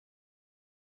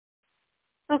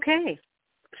Okay,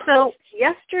 so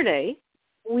yesterday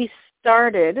we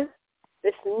started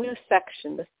this new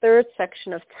section, the third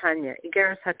section of Tanya,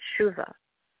 Igeres HaTshuva,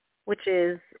 which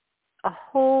is a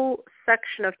whole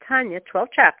section of Tanya, 12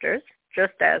 chapters,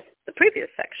 just as the previous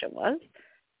section was,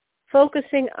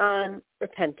 focusing on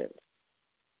repentance.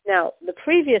 Now, the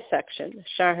previous section,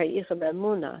 Shar HaYichud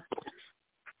Emunah,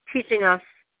 teaching us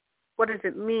what does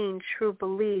it mean, true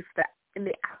belief that in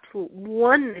the absolute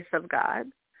oneness of God,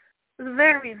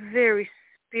 very, very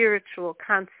spiritual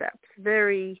concepts,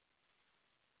 very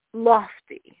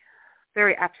lofty,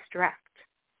 very abstract.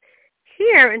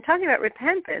 Here, in talking about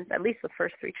repentance, at least the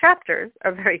first 3 chapters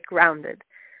are very grounded,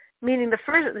 meaning this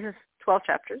is 12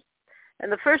 chapters,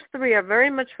 and the first 3 are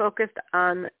very much focused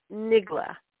on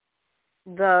Nigla,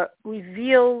 the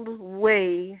revealed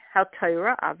way how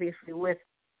Torah, obviously with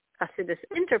Hasidus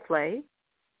interplay,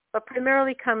 but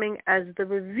primarily coming as the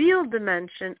revealed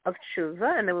dimension of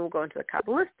tshuva, and then we'll go into the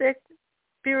Kabbalistic,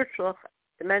 spiritual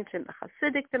dimension, the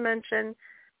Hasidic dimension,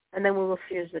 and then we will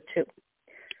fuse the two.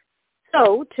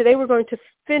 So today we're going to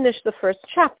finish the first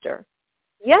chapter.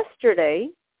 Yesterday,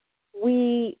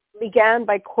 we began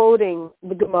by quoting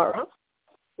the Gemara,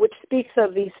 which speaks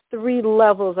of these 3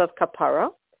 levels of kapara: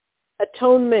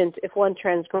 atonement if one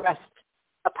transgressed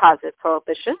a positive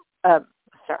prohibition, a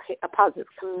positive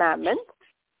commandment.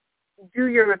 Do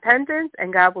your repentance,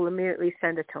 and God will immediately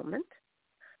send atonement.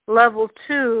 Level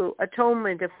 2,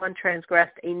 atonement if one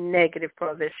transgressed a negative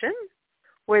prohibition,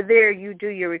 where there you do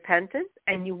your repentance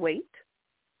and you wait.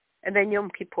 And then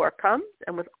Yom Kippur comes,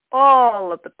 and with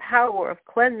all of the power of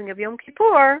cleansing of Yom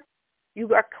Kippur,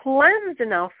 you are cleansed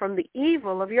enough from the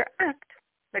evil of your act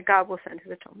that God will send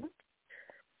his atonement.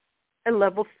 And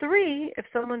level 3, if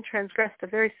someone transgressed a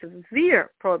very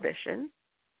severe prohibition,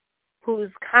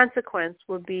 whose consequence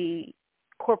would be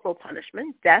corporal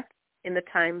punishment, death, in the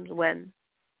times when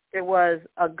there was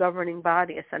a governing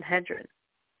body, a Sanhedrin,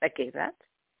 that gave that,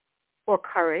 or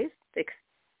kares,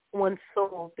 one's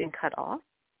soul being cut off,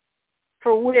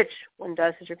 for which one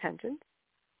does his repentance,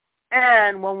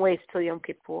 and one waits till Yom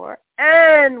Kippur,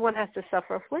 and one has to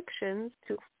suffer afflictions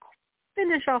to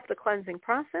finish off the cleansing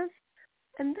process,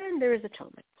 and then there is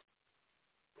atonement.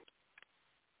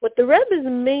 What the Rebbe's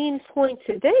main point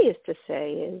today is to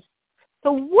say is,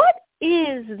 so what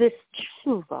is this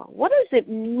tshuva? What does it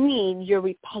mean you're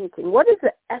repenting? What is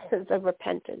the essence of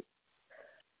repentance?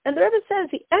 And the Rebbe says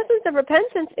the essence of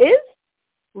repentance is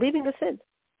leaving the sin.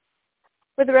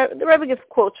 But the Rebbe gives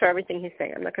quotes for everything he's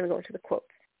saying. I'm not going to go into the quotes.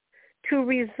 To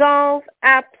resolve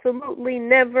absolutely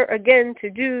never again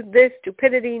to do this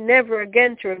stupidity, never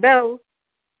again to rebel,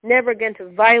 never again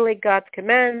to violate God's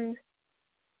command,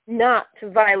 not to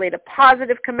violate a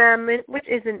positive commandment, which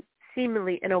isn't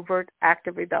seemingly an overt act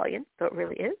of rebellion, though it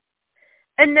really is,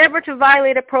 and never to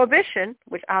violate a prohibition,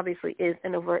 which obviously is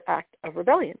an overt act of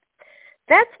rebellion.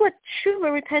 That's what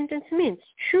tshuva, repentance, means.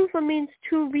 Tshuva means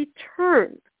to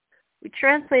return. We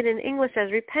translate it in English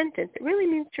as repentance. It really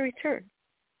means to return,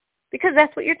 because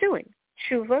that's what you're doing.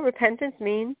 Tshuva, repentance,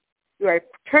 means you are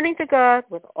turning to God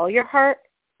with all your heart,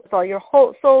 with all your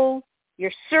whole soul.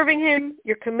 You're serving him.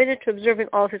 You're committed to observing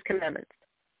all of his commandments.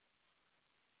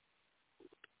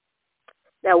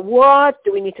 Now, what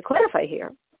do we need to clarify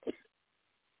here?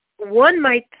 One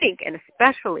might think, and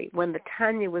especially when the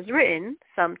Tanya was written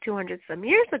some 200 some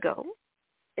years ago,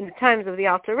 in the times of the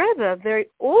Alter Rebbe, very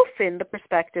often the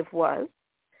perspective was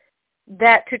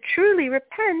that to truly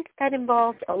repent, that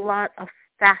involves a lot of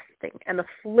fasting and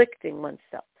afflicting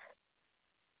oneself.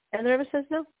 And the Rebbe says,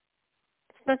 no,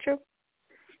 it's not true.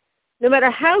 No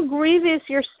matter how grievous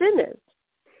your sin is,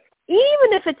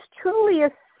 even if it's truly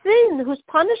a sin whose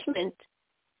punishment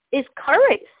is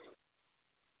kares,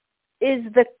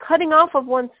 is the cutting off of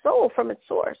one's soul from its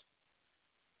source,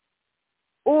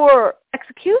 or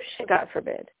execution, God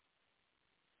forbid,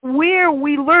 where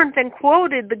we learned and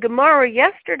quoted the Gemara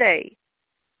yesterday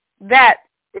that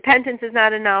repentance is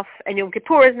not enough and Yom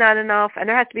Kippur is not enough and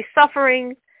there has to be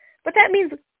suffering, but that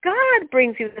means God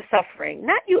brings you the suffering,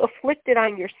 not you afflict it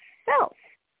on yourself.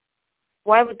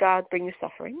 Why would God bring you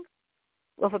suffering?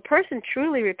 Well, if a person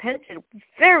truly repented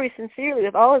very sincerely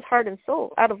with all his heart and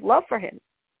soul out of love for him,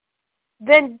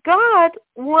 then God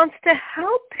wants to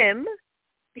help him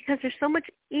because there's so much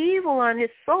evil on his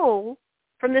soul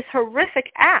from this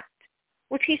horrific act,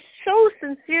 which he so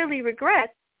sincerely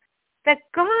regrets, that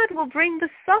God will bring the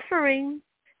suffering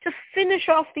to finish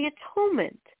off the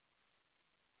atonement.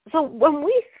 So when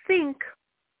we think,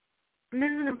 and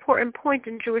this is an important point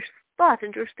in Jewish thought,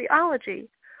 in Jewish theology,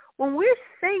 when we're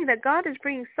saying that God is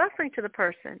bringing suffering to the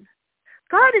person,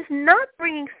 God is not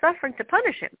bringing suffering to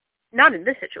punish him, not in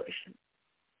this situation.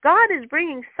 God is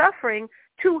bringing suffering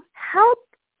to help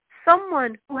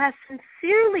someone who has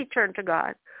sincerely turned to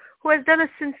God, who has done a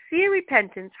sincere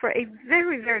repentance for a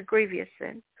very, very grievous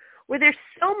sin, where there's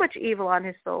so much evil on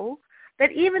his soul,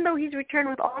 that even though he's returned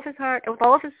with all of his heart and with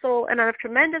all of his soul and out of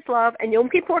tremendous love, and Yom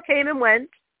Kippur came and went,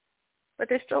 but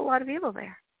there's still a lot of evil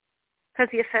there because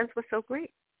the offense was so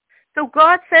great. So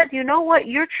God said, you know what,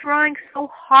 you're trying so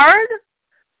hard,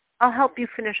 I'll help you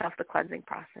finish off the cleansing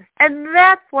process. And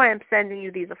that's why I'm sending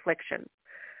you these afflictions.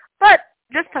 But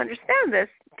just to understand this,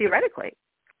 theoretically,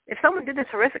 if someone did this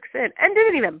horrific sin and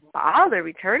didn't even bother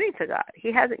returning to God,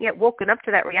 he hasn't yet woken up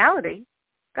to that reality,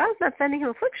 God's not sending him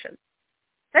afflictions.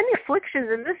 Sending afflictions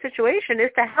in this situation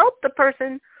is to help the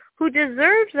person who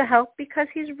deserves the help because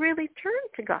he's really turned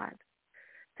to God.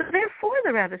 So therefore,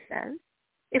 the Rebbe says,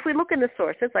 if we look in the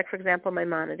sources, like for example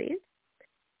Maimonides,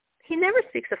 he never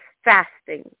speaks of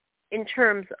fasting in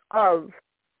terms of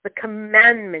the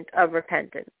commandment of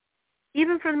repentance,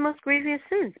 even for the most grievous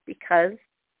sins, because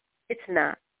it's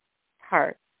not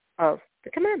part of the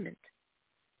commandment.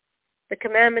 The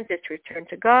commandment is to return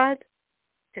to God,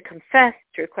 to confess,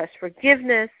 to request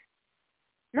forgiveness,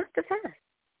 not to fast.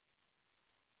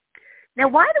 Now,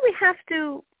 why do we have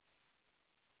to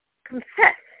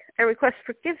confess and request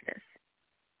forgiveness?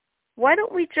 Why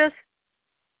don't we just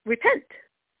repent?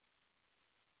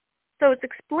 So it's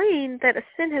explained that a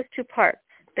sin has two parts.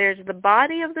 There's the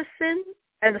body of the sin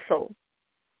and the soul.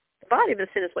 The body of the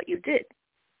sin is what you did.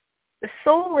 The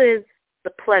soul is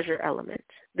the pleasure element,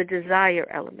 the desire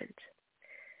element.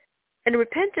 And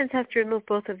repentance has to remove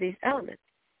both of these elements.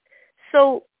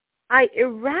 So I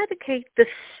eradicate the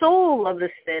soul of the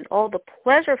sin, all the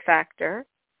pleasure factor,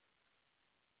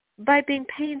 by being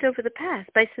pained over the past,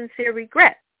 by sincere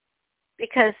regret,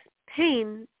 because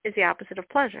pain is the opposite of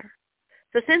pleasure.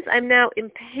 So since I'm now in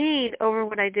pain over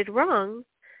what I did wrong,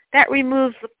 that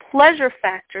removes the pleasure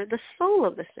factor, the soul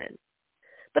of the sin.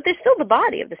 But there's still the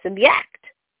body of the sin, the act.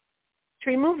 To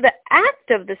remove the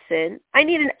act of the sin, I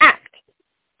need an act.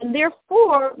 And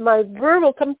therefore, my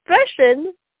verbal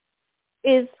confession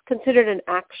is considered an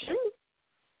action,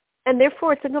 and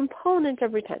therefore it's a component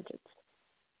of repentance,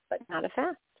 but not a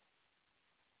fast.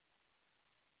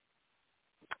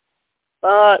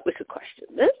 But we could question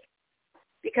this,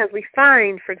 because we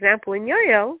find, for example, in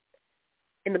Yoel,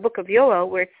 in the book of Yoel,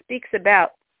 where it speaks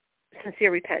about sincere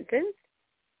repentance,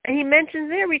 and he mentions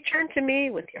there, return to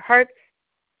me with your hearts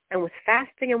and with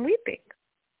fasting and weeping.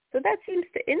 So that seems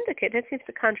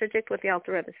to contradict what the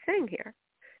Alter Rebbe is saying here.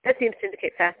 That seems to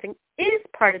indicate fasting is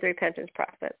part of the repentance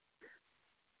process.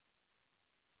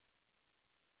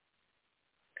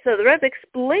 So the Rebbe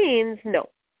explains, no.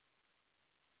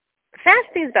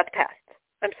 Fasting is about the past.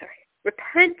 I'm sorry.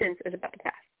 Repentance is about the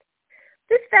past.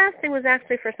 This fasting was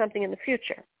actually for something in the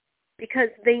future, because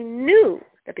they knew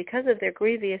that because of their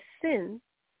grievous sin,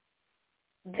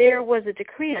 there was a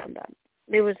decree on them.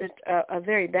 There was a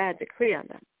very bad decree on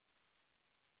them,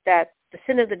 that the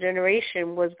sin of the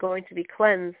generation was going to be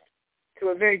cleansed through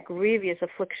a very grievous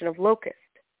affliction of locust.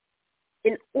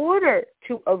 In order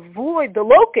to avoid the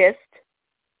locust,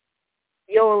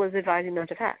 Yoel is advising them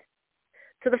to fast.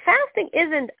 So the fasting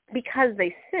isn't because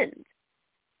they sinned.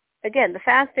 Again, the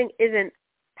fasting isn't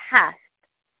past,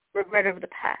 regret over the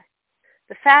past.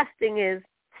 The fasting is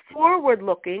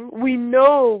forward-looking. We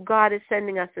know God is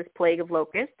sending us this plague of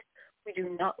locust. We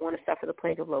do not want to suffer the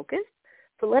plague of locust.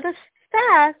 So let us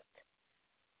fast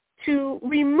to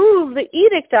remove the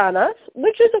edict on us,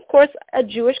 which is, of course, a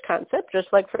Jewish concept, just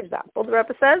like, for example, the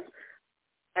Rebbe says,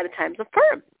 at the times of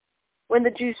Purim, when the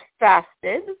Jews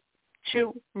fasted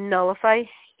to nullify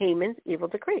Haman's evil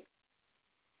decree.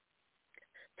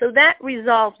 So that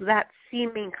resolves that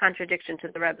seeming contradiction to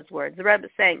the Rebbe's words. The Rebbe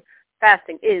is saying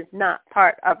fasting is not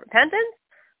part of repentance.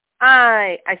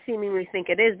 I seemingly think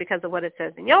it is because of what it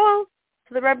says in Yoel.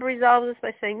 So the Rebbe resolves this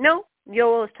by saying, no,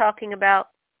 Yoel is talking about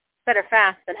better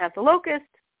fast than have the locust.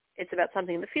 It's about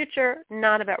something in the future,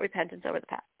 not about repentance over the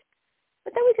past.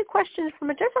 But then we could question it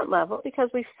from a different level, because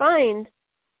we find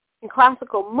in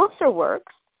classical Musar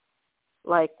works,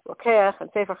 like Rokeach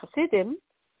and Sefer Hasidim,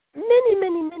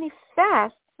 many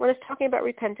fasts when it's talking about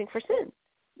repenting for sins.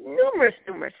 Numerous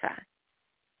fasts.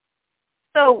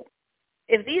 So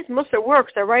if these Musar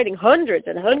works are writing hundreds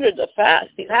and hundreds of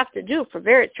fasts you have to do for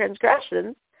various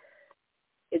transgressions,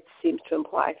 it seems to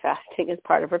imply fasting is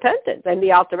part of repentance. And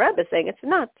the Alter Rebbe is saying it's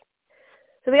not.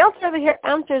 So the Alter Rebbe here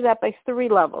answers that by three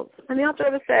levels. And the Alter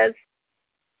Rebbe says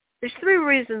there's three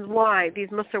reasons why these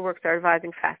Musar works are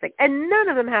advising fasting, and none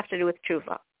of them have to do with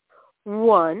tshuva.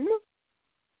 One,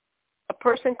 a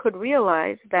person could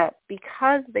realize that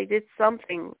because they did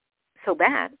something so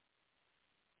bad,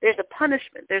 there's a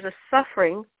punishment, there's a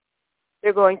suffering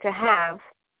they're going to have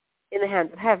in the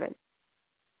hands of heaven.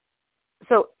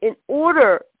 So in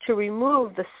order to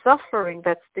remove the suffering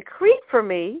that's decreed for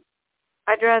me,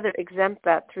 I'd rather exempt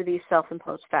that through these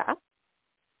self-imposed fasts,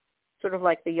 sort of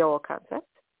like the Yoel concept.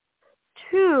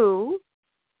 2,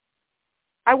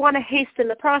 I want to hasten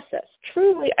the process.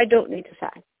 Truly, I don't need to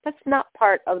fast. That's not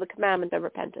part of the commandment of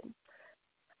repentance.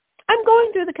 I'm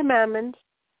going through the commandment,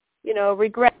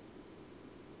 regret,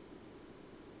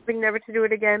 never to do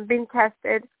it again, being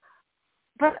tested,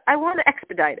 but I want to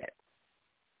expedite it.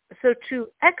 So to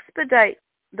expedite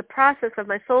the process of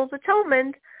my soul's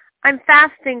atonement, I'm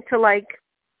fasting to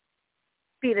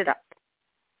speed it up.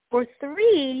 Or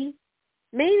 3,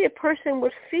 maybe a person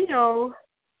would feel,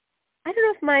 I don't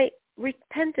know if my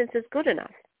repentance is good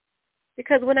enough.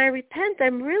 Because when I repent,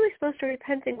 I'm really supposed to be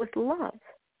repenting with love.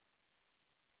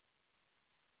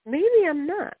 Maybe I'm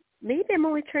not. Maybe I'm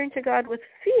only turning to God with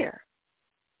fear.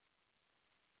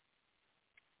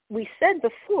 We said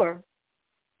before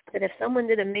that if someone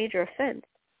did a major offense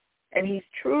and he's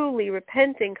truly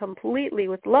repenting completely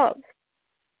with love,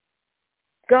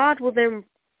 God will then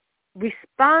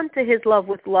respond to his love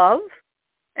with love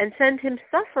and send him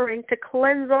suffering to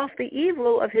cleanse off the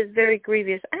evil of his very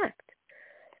grievous act.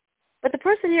 But the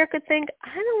person here could think,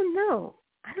 I don't know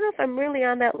if I'm really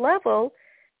on that level.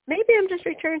 Maybe I'm just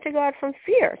returning to God from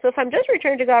fear. So if I'm just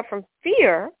returning to God from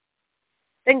fear,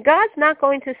 then God's not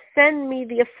going to send me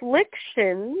the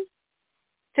affliction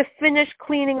to finish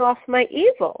cleaning off my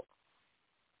evil.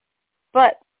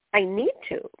 But I need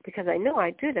to, because I know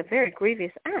I did a very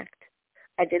grievous act.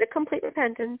 I did a complete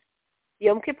repentance.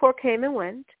 Yom Kippur came and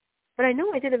went, but I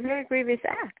know I did a very grievous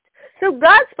act. So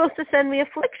God's supposed to send me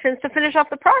afflictions to finish off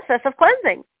the process of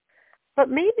cleansing. But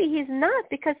maybe he's not,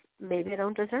 because maybe I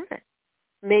don't deserve it.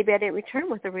 Maybe I didn't return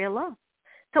with the real love.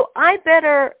 So I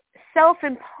better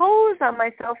self-impose on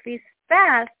myself these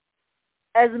fasts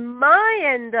as my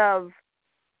end of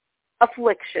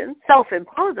affliction,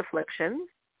 self-imposed affliction,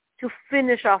 to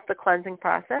finish off the cleansing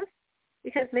process,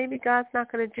 because maybe God's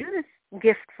not going to do this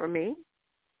gift for me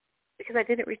because I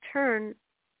didn't return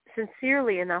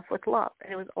sincerely enough with love,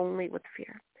 and it was only with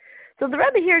fear. So the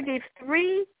Rebbe here gave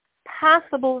 3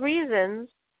 possible reasons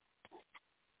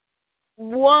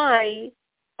why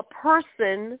a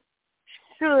person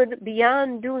should,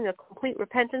 beyond doing a complete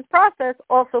repentance process,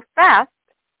 also fast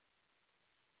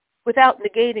without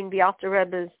negating the Alter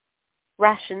Rebbe's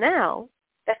rationale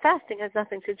that fasting has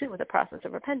nothing to do with the process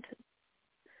of repentance.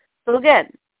 So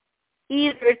again,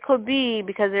 either it could be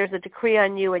because there's a decree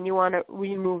on you and you want to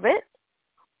remove it,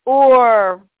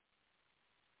 or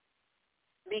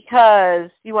because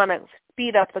you want to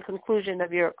speed up the conclusion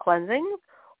of your cleansing,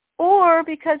 or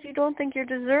because you don't think you're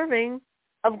deserving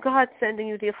of God sending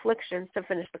you the afflictions to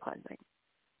finish the cleansing.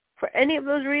 For any of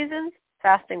those reasons,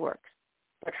 fasting works.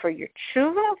 But for your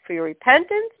tshuva, for your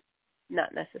repentance,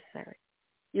 not necessary.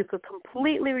 You could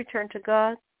completely return to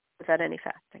God without any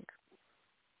fasting.